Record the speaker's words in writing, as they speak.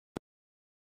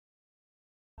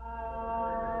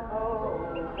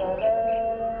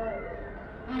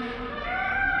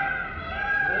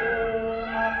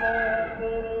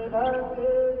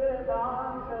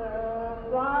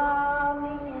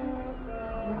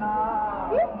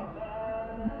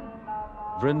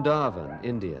Vrindavan,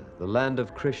 India, the land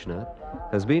of Krishna,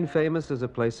 has been famous as a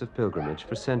place of pilgrimage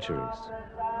for centuries.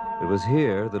 It was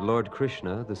here that Lord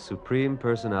Krishna, the Supreme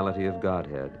Personality of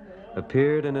Godhead,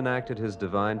 appeared and enacted his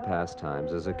divine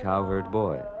pastimes as a cowherd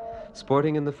boy,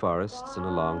 sporting in the forests and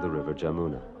along the river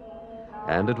Jamuna.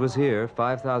 And it was here,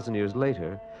 5,000 years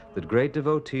later, that great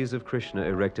devotees of Krishna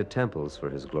erected temples for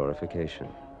his glorification.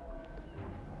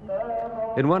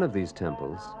 In one of these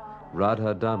temples,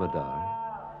 Radha Damodar,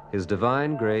 His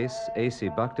Divine Grace A.C.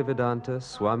 Bhaktivedanta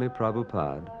Swami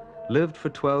Prabhupada lived for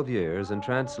 12 years and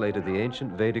translated the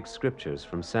ancient Vedic scriptures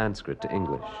from Sanskrit to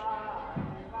English.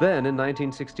 Then, in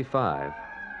 1965,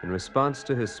 in response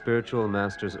to his spiritual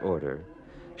master's order,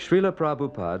 Srila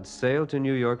Prabhupada sailed to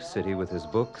New York City with his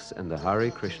books and the Hare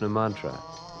Krishna mantra.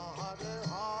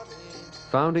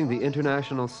 Founding the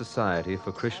International Society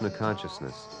for Krishna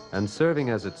Consciousness and serving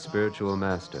as its spiritual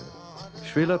master,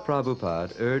 Srila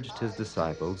Prabhupada urged his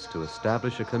disciples to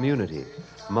establish a community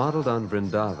modeled on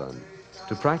Vrindavan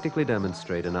to practically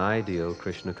demonstrate an ideal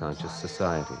Krishna-conscious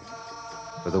society.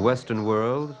 For the Western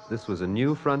world, this was a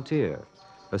new frontier,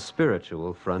 a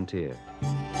spiritual frontier.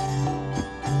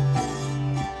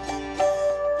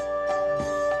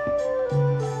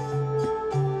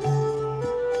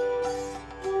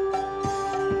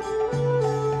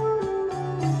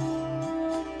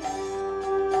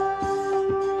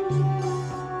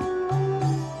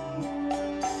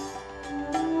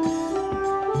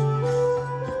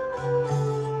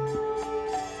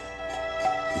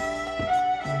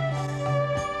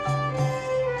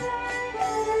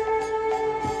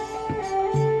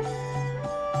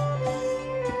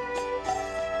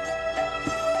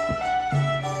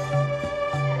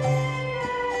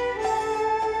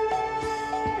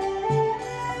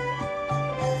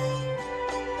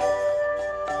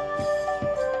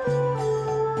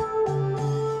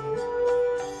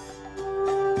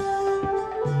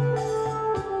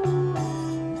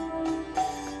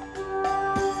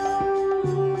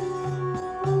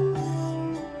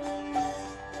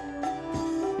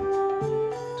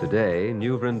 Today,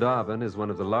 New Vrindavan is one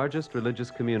of the largest religious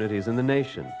communities in the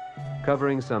nation,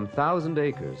 covering some 1,000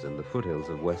 acres in the foothills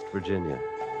of West Virginia.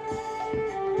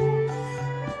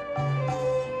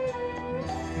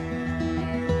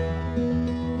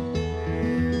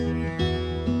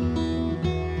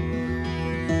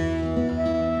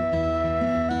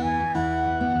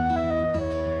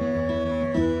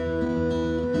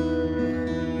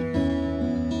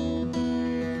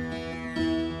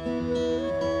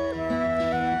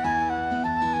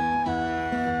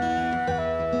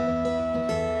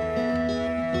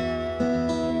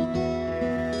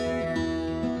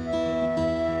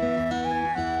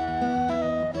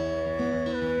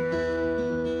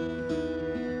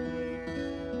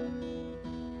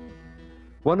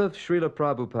 One of Srila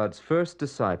Prabhupada's first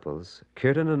disciples,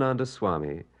 Kirtanananda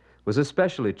Swami, was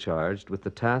especially charged with the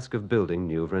task of building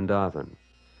New Vrindavan.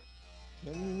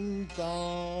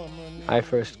 I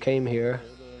first came here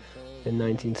in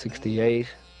 1968.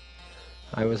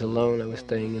 I was alone. I was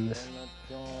staying in this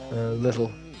little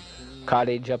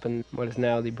cottage up in what is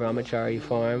now the Brahmachari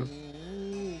farm.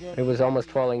 It was almost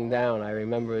falling down. I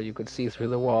remember you could see through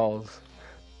the walls.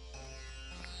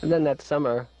 And then that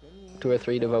summer, 2 or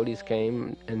 3 devotees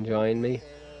came and joined me,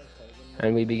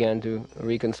 and we began to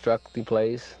reconstruct the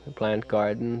place, plant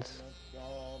gardens.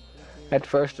 At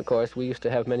first, of course, we used to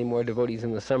have many more devotees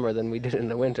in the summer than we did in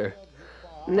the winter.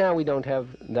 Now we don't have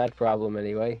that problem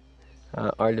anyway.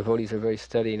 Our devotees are very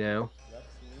steady now.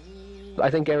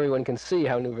 I think everyone can see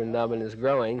how New Vrindavan is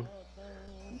growing.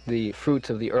 The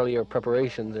fruits of the earlier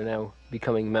preparations are now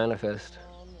becoming manifest.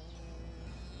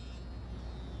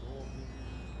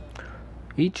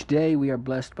 Each day we are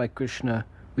blessed by Krishna.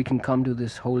 We can come to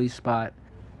this holy spot,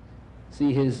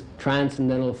 see his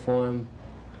transcendental form,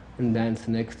 and dance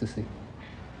in ecstasy.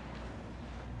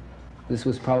 This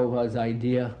was Prabhupada's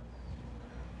idea,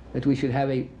 that we should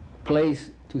have a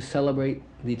place to celebrate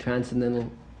the transcendental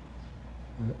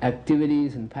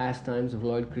activities and pastimes of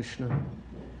Lord Krishna.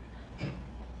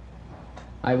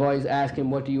 I've always asked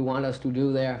him, what do you want us to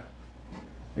do there?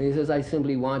 And he says, I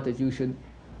simply want that you should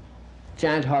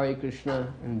chant Hare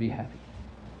Krishna and be happy.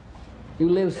 You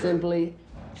live simply,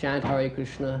 chant Hare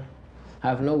Krishna,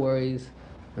 have no worries,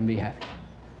 and be happy.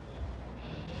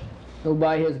 So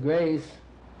by his grace,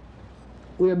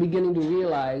 we are beginning to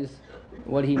realize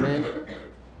what he meant.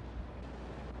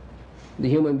 The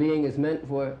human being is meant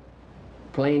for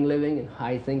plain living and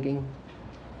high thinking.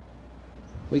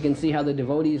 We can see how the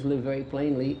devotees live very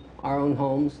plainly. Our own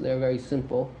homes, they're very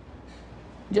simple.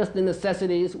 Just the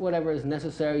necessities, whatever is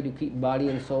necessary to keep body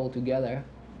and soul together.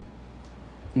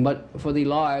 But for the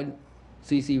Lord,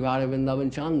 C.C. Radha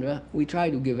Vrindavan Chandra, we try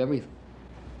to give everything.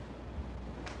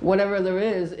 Whatever there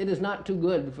is, it is not too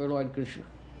good for Lord Krishna.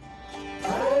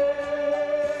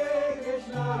 Hare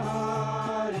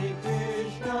Krishna,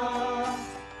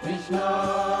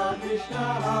 Krishna Krishna,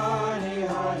 Hare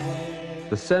Hare.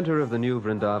 The center of the new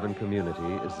Vrindavan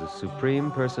community is the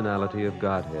Supreme Personality of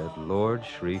Godhead, Lord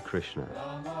Sri Krishna.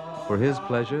 For his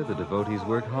pleasure, the devotees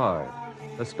work hard,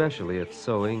 especially at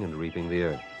sowing and reaping the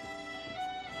earth.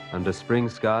 Under spring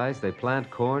skies, they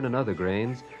plant corn and other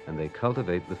grains, and they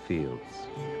cultivate the fields.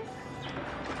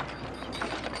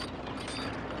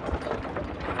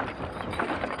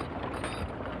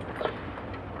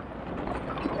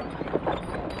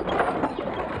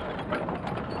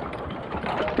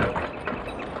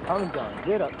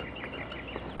 Get up.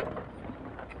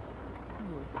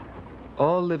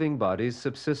 All living bodies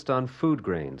subsist on food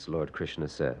grains, Lord Krishna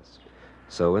says.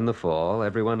 So in the fall,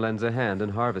 everyone lends a hand in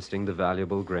harvesting the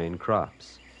valuable grain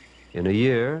crops. In a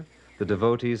year, the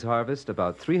devotees harvest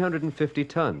about 350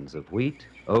 tons of wheat,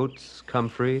 oats,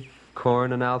 comfrey,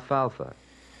 corn, and alfalfa,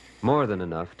 more than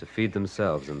enough to feed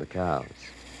themselves and the cows.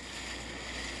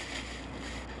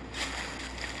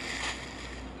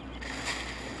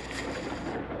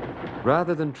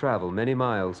 Rather than travel many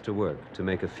miles to work to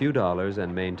make a few dollars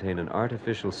and maintain an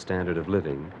artificial standard of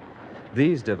living,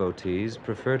 these devotees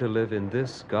prefer to live in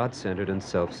this God-centered and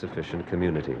self-sufficient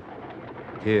community.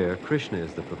 Here, Krishna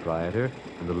is the proprietor,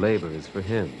 and the labor is for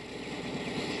him.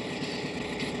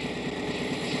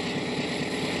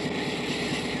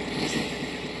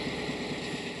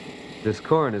 This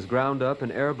corn is ground up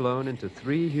and air-blown into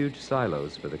 3 huge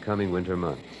silos for the coming winter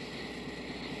months.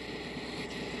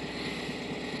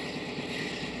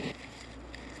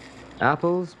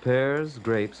 Apples, pears,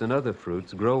 grapes, and other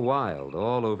fruits grow wild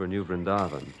all over New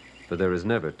Vrindavan, for there is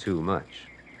never too much.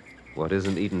 What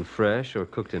isn't eaten fresh or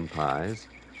cooked in pies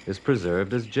is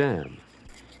preserved as jam.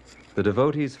 The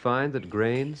devotees find that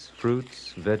grains,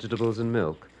 fruits, vegetables, and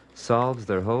milk solves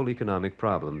their whole economic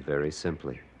problem very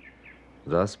simply.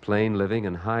 Thus, plain living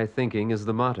and high thinking is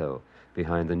the motto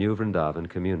behind the New Vrindavan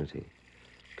community.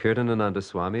 Kirtanananda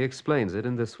Swami explains it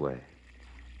in this way.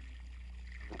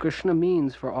 Krishna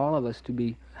means for all of us to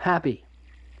be happy,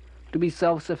 to be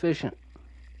self-sufficient.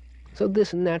 So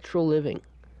this natural living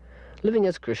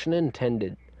as Krishna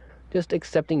intended, just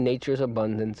accepting nature's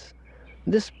abundance,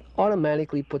 this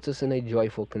automatically puts us in a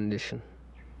joyful condition.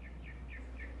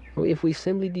 If we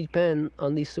simply depend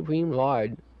on the Supreme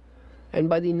Lord, and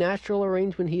by the natural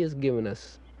arrangement he has given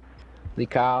us, the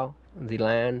cow, the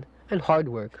land, and hard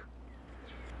work,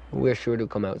 we're sure to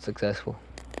come out successful.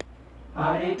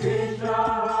 Hare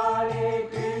Krishna,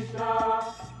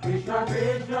 Krishna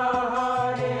Krishna,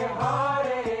 Hare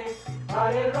Hare,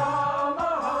 Hare Rama,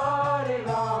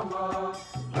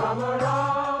 Rama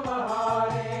Rama,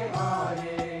 Hare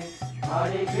Hare,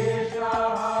 Hare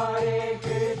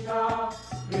Krishna,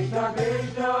 Krishna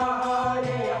Krishna,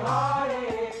 Hare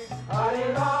Hare,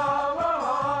 Hare Rama,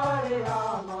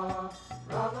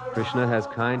 Rama. Krishna has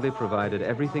kindly provided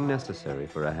everything necessary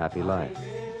for a happy life.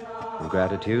 In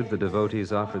gratitude, the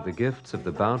devotees offer the gifts of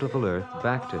the bountiful earth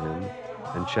back to him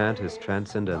and chant his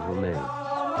transcendental name.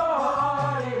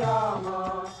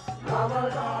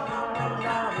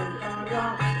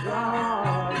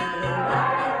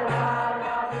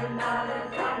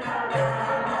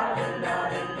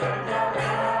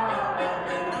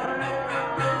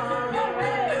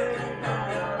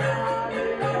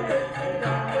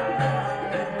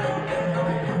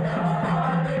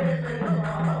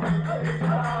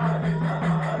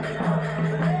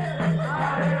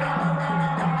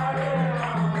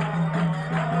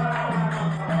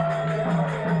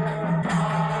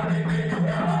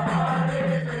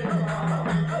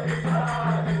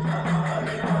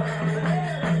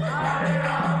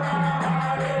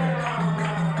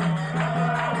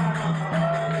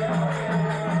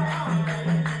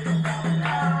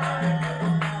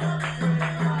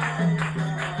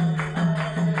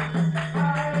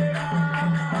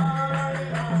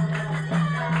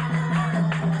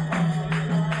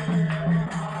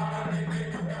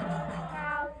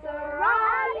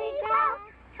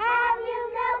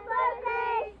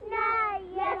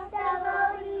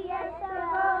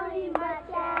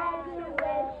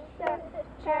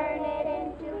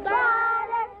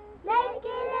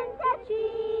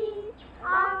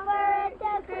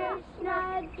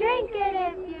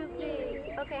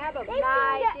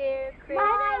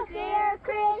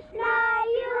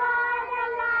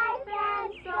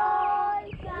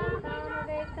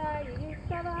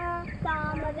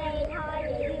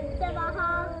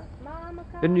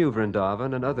 In New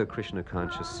Vrindavan and other Krishna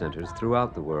conscious centers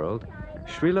throughout the world,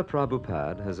 Srila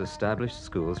Prabhupada has established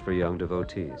schools for young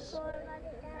devotees.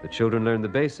 The children learn the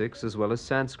basics as well as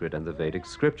Sanskrit and the Vedic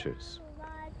scriptures.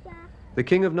 The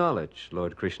king of knowledge,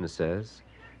 Lord Krishna says,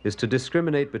 is to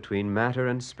discriminate between matter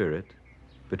and spirit,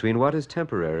 between what is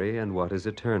temporary and what is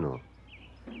eternal.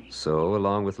 So,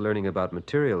 along with learning about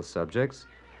material subjects,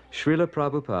 Srila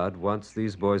Prabhupada wants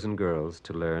these boys and girls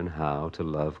to learn how to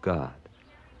love God.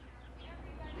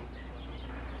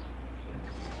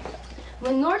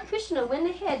 When Lord Krishna went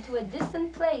ahead to a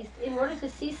distant place in order to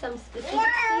see some specific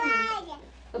scenery,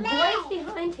 the boys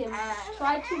behind him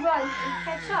tried to run and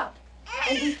catch up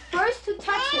and be first to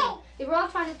touch him. They were all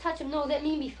trying to touch him. No, let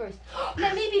me be first.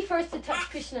 Let me be first to touch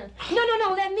Krishna.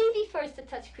 No, let me be first to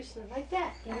touch Krishna. Like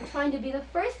that. They were trying to be the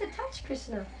first to touch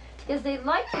Krishna because they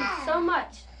liked him so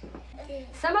much.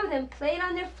 Some of them played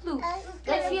on their flutes.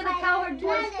 Let's hear the cowherd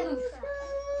boys' flutes.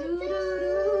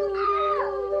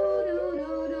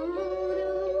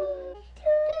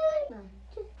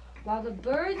 While the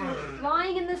birds were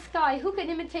flying in the sky, who could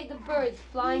imitate the birds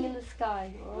flying in the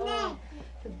sky? Oh,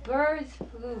 the birds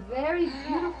flew very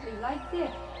beautifully, like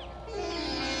this.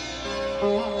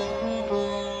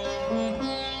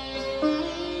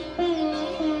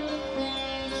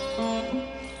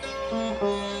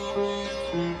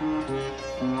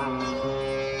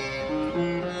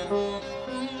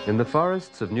 In the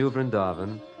forests of New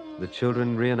Vrindavan, the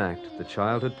children reenact the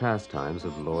childhood pastimes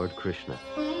of Lord Krishna.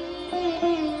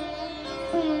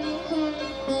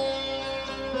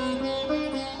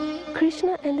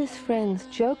 Krishna and his friends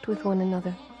joked with one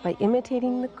another by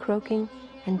imitating the croaking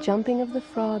and jumping of the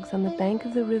frogs on the bank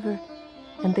of the river,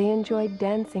 and they enjoyed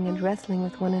dancing and wrestling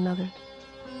with one another.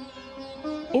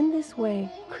 In this way,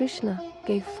 Krishna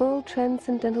gave full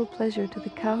transcendental pleasure to the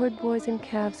cowherd boys and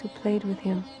calves who played with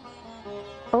him.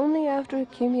 Only after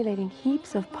accumulating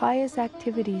heaps of pious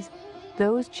activities,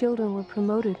 those children were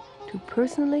promoted to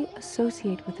personally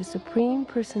associate with the Supreme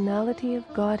Personality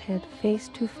of Godhead face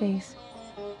to face.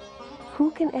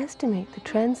 Who can estimate the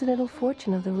transcendental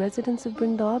fortune of the residents of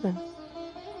Vrindavan?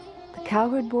 The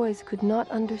cowherd boys could not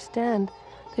understand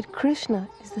that Krishna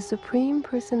is the Supreme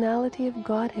Personality of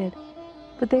Godhead,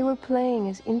 but they were playing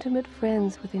as intimate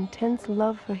friends with intense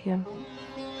love for him.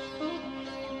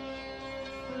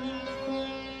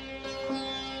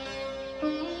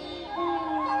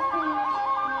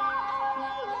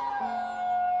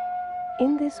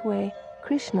 In this way,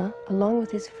 Krishna, along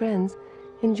with his friends,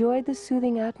 enjoyed the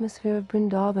soothing atmosphere of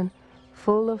Vrindavan,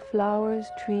 full of flowers,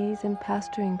 trees, and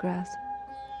pasturing grass.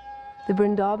 The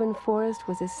Vrindavan forest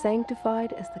was as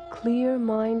sanctified as the clear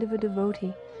mind of a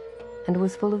devotee, and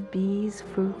was full of bees,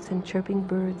 fruits, and chirping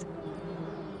birds.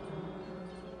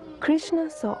 Krishna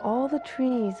saw all the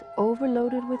trees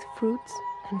overloaded with fruits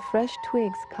and fresh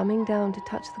twigs coming down to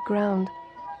touch the ground,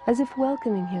 as if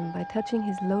welcoming him by touching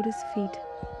his lotus feet.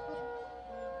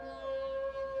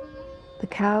 The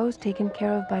cows taken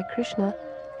care of by Krishna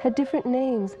had different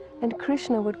names, and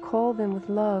Krishna would call them with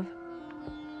love.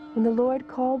 When the Lord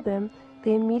called them,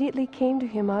 they immediately came to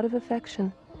him out of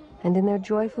affection, and in their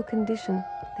joyful condition,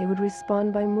 they would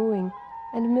respond by mooing,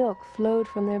 and milk flowed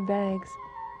from their bags.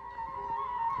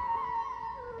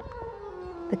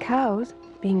 The cows,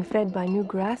 being fed by new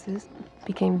grasses,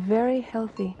 became very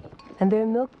healthy, and their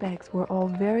milk bags were all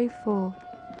very full.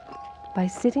 By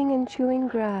sitting and chewing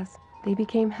grass, they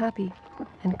became happy,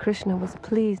 and Krishna was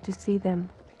pleased to see them.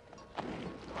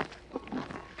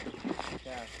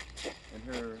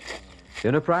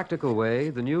 In a practical way,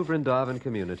 the new Vrindavan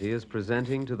community is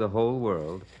presenting to the whole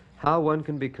world how one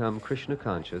can become Krishna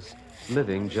conscious,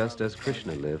 living just as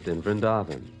Krishna lived in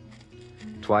Vrindavan.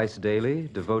 Twice daily,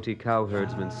 devotee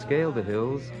cowherdsmen scale the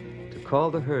hills to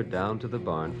call the herd down to the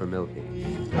barn for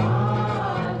milking.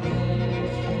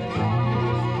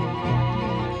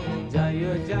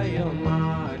 Jaya Jaya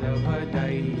Madhava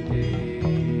Daite.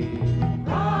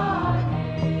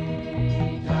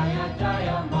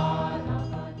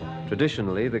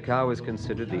 Traditionally, the cow is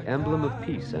considered the emblem of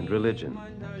peace and religion.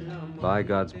 By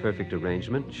God's perfect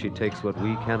arrangement, she takes what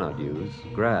we cannot use,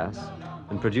 grass,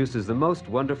 and produces the most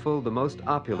wonderful, the most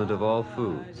opulent of all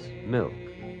foods, milk.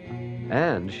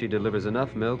 And she delivers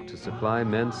enough milk to supply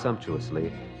men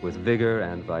sumptuously with vigor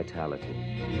and vitality.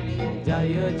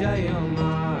 Jaya Jaya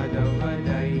Madhava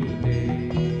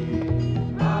Daite.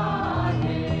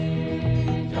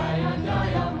 Jaya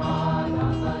Jaya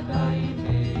Madhava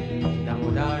Daite.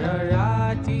 Damodara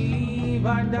Rati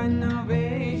Vardhana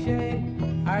Veshe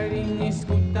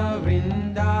Ariniskuta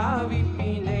Vrinda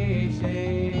Vipineshe.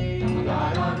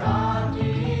 Damodara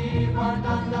Rati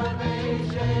Vardhana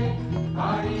Veshe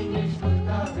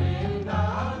Ariniskuta Vrinda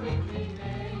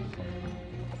Vipineshe.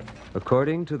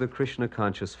 According to the Krishna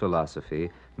conscious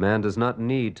philosophy, man does not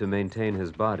need to maintain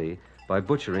his body by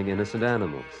butchering innocent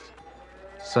animals.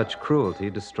 Such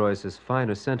cruelty destroys his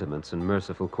finer sentiments and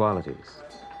merciful qualities.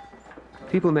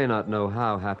 People may not know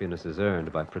how happiness is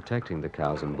earned by protecting the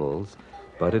cows and bulls,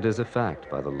 but it is a fact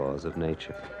by the laws of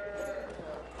nature.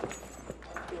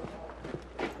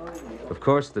 Of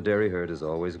course, the dairy herd is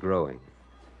always growing.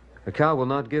 A cow will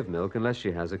not give milk unless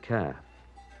she has a calf.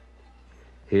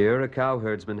 Here, a cow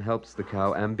herdsman helps the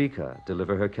cow Ambika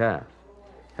deliver her calf.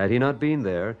 Had he not been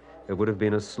there, it would have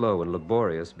been a slow and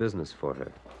laborious business for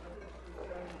her.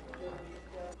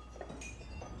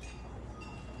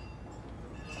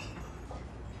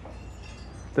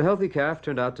 The healthy calf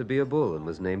turned out to be a bull and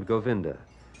was named Govinda.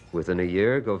 Within a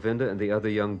year, Govinda and the other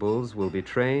young bulls will be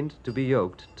trained to be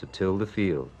yoked to till the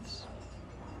fields.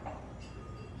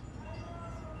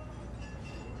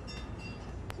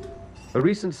 A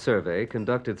recent survey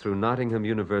conducted through Nottingham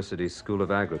University's School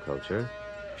of Agriculture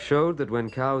showed that when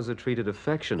cows are treated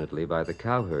affectionately by the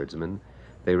cowherdsman,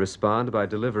 they respond by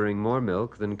delivering more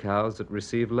milk than cows that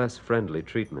receive less friendly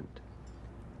treatment.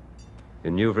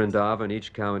 In New Vrindavan,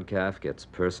 each cow and calf gets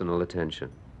personal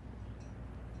attention.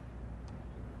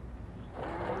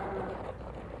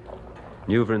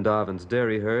 New Vrindavan's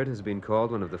dairy herd has been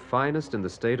called one of the finest in the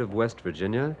state of West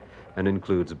Virginia and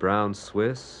includes brown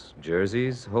Swiss,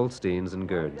 Jerseys, Holsteins, and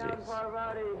Guernseys.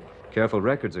 Careful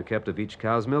records are kept of each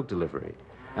cow's milk delivery.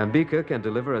 Ambika can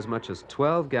deliver as much as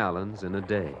 12 gallons in a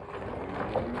day.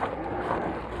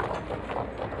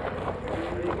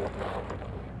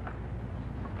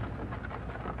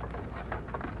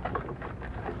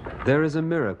 There is a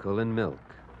miracle in milk.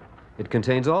 It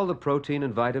contains all the protein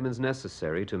and vitamins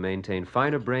necessary to maintain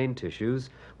finer brain tissues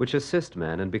which assist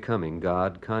man in becoming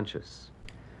God conscious.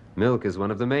 Milk is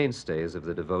one of the mainstays of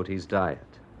the devotee's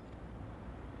diet.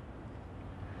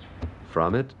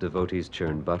 From it, devotees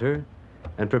churn butter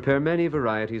and prepare many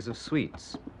varieties of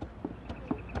sweets.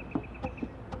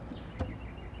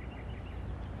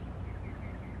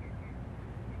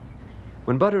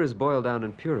 When butter is boiled down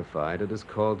and purified, it is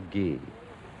called ghee.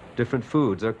 Different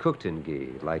foods are cooked in ghee,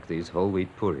 like these whole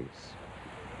wheat puris.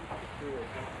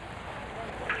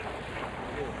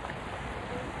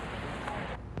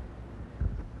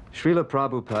 Srila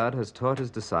Prabhupada has taught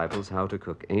his disciples how to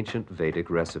cook ancient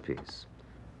Vedic recipes.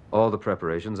 All the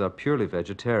preparations are purely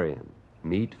vegetarian.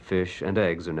 Meat, fish, and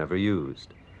eggs are never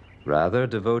used. Rather,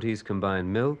 devotees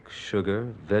combine milk,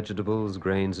 sugar, vegetables,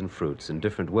 grains, and fruits in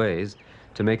different ways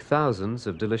to make thousands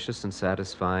of delicious and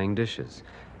satisfying dishes,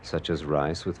 such as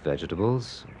rice with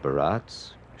vegetables,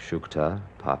 barats, shukta,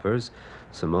 poppers,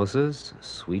 samosas,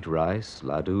 sweet rice,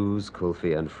 ladus,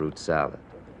 kulfi, and fruit salad.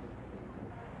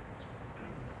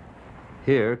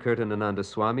 Here, Kirtanananda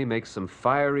Swami makes some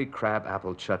fiery crab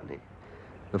apple chutney.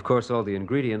 Of course, all the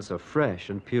ingredients are fresh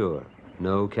and pure.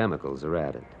 No chemicals are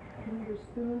added.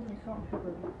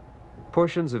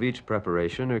 Portions of each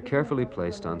preparation are carefully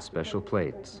placed on special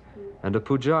plates, and a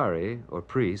pujari, or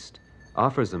priest,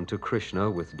 offers them to Krishna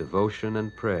with devotion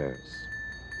and prayers.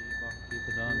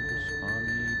 Bhaktivedanta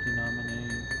Swami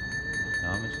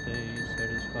Namaste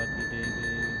Saraswati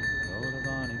Deve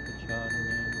Gauravani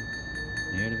Pacharane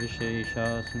Nirvishesha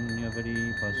Sunyavari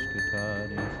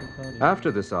Paskutare. After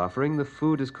this offering, the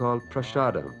food is called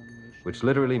prashadam, which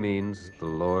literally means the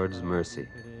Lord's mercy.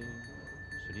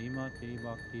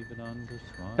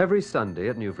 Every Sunday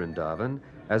at New Vrindavan,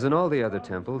 as in all the other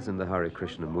temples in the Hare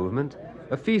Krishna movement,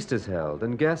 a feast is held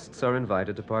and guests are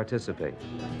invited to participate.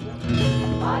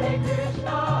 Hare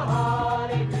Krishna,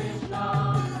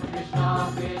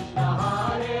 Krishna Krishna,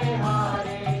 Hare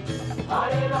Hare,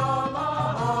 Hare Rama,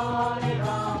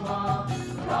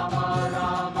 Rama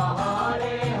Rama,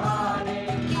 Hare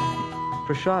Hare.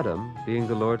 Prashadam, being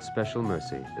the Lord's special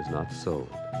mercy, is not sold.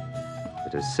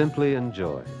 It is simply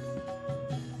enjoyed.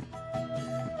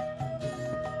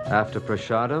 After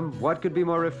prashadam, what could be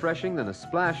more refreshing than a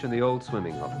splash in the old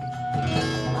swimming hole?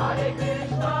 Hare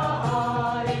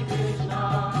Krishna,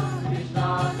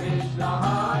 Krishna Krishna,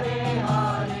 Hare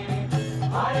Hare,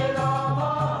 Hare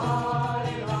Rama,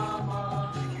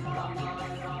 Rama.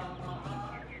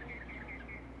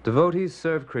 Devotees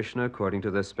serve Krishna according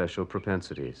to their special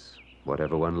propensities.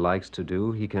 Whatever one likes to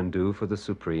do, he can do for the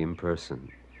Supreme Person.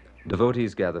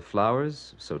 Devotees gather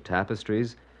flowers, sew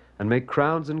tapestries, and make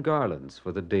crowns and garlands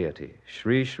for the deity,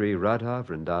 Shri Shri Radha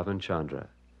Vrindavan Chandra.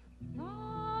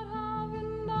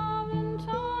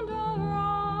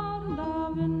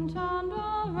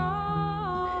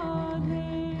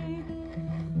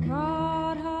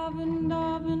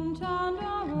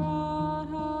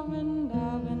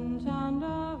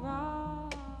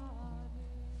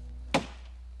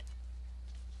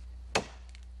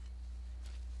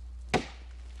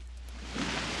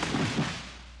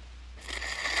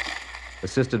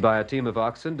 Assisted by a team of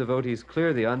oxen, devotees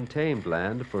clear the untamed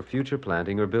land for future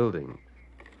planting or building.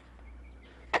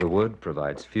 The wood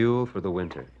provides fuel for the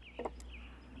winter.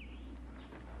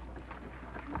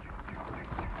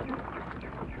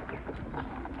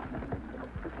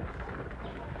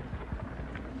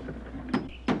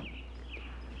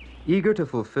 Eager to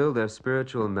fulfill their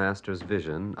spiritual master's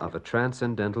vision of a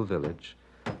transcendental village,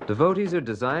 devotees are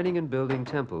designing and building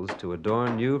temples to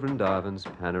adorn New Vrindavan's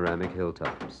panoramic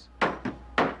hilltops.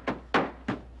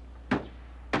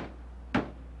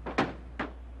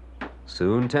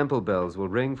 Soon temple bells will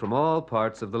ring from all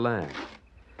parts of the land.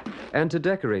 And to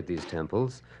decorate these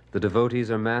temples, the devotees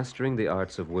are mastering the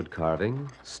arts of wood carving,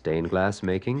 stained glass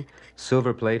making,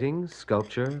 silver plating,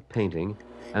 sculpture, painting,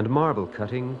 and marble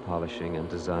cutting, polishing, and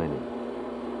designing.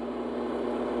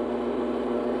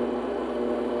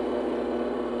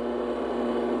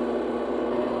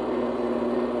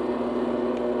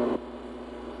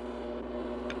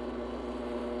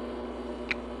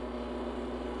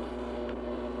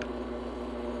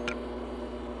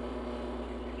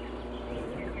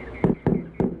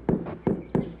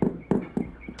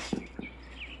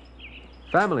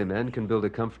 Family men can build a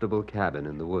comfortable cabin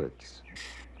in the woods.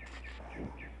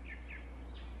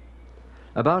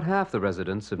 About half the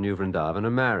residents of New Vrindavan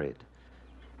are married.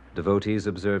 Devotees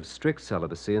observe strict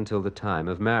celibacy until the time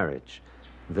of marriage.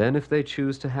 Then, if they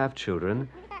choose to have children,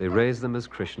 they raise them as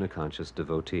Krishna-conscious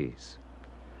devotees.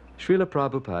 Srila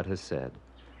Prabhupada has said,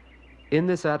 "In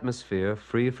this atmosphere,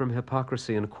 free from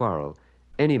hypocrisy and quarrel,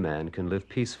 any man can live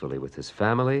peacefully with his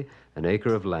family, an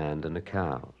acre of land, and a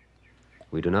cow.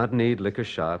 We do not need liquor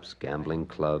shops, gambling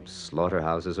clubs,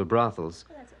 slaughterhouses, or brothels,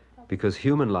 because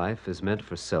human life is meant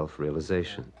for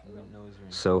self-realization.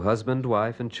 So husband,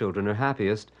 wife, and children are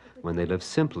happiest when they live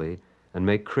simply and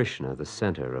make Krishna the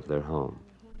center of their home."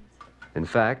 In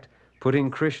fact,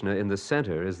 putting Krishna in the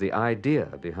center is the idea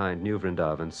behind New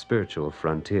Vrindavan's spiritual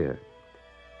frontier.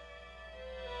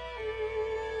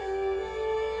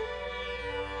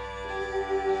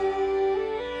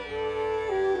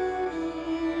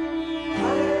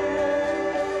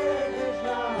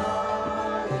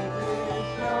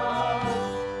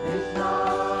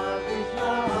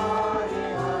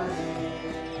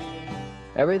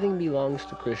 Everything belongs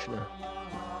to Krishna.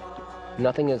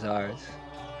 Nothing is ours.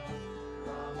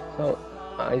 So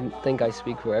I think I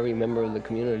speak for every member of the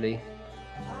community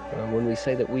when we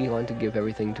say that we want to give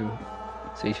everything to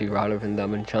Sri Radha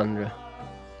Vrindavan Chandra.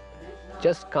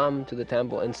 Just come to the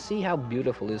temple and see how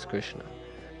beautiful is Krishna.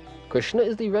 Krishna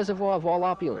is the reservoir of all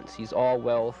opulence. He's all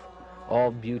wealth,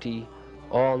 all beauty,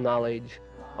 all knowledge,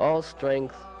 all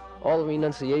strength, all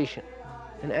renunciation.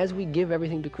 And as we give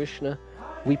everything to Krishna,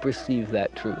 we perceive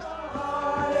that truth.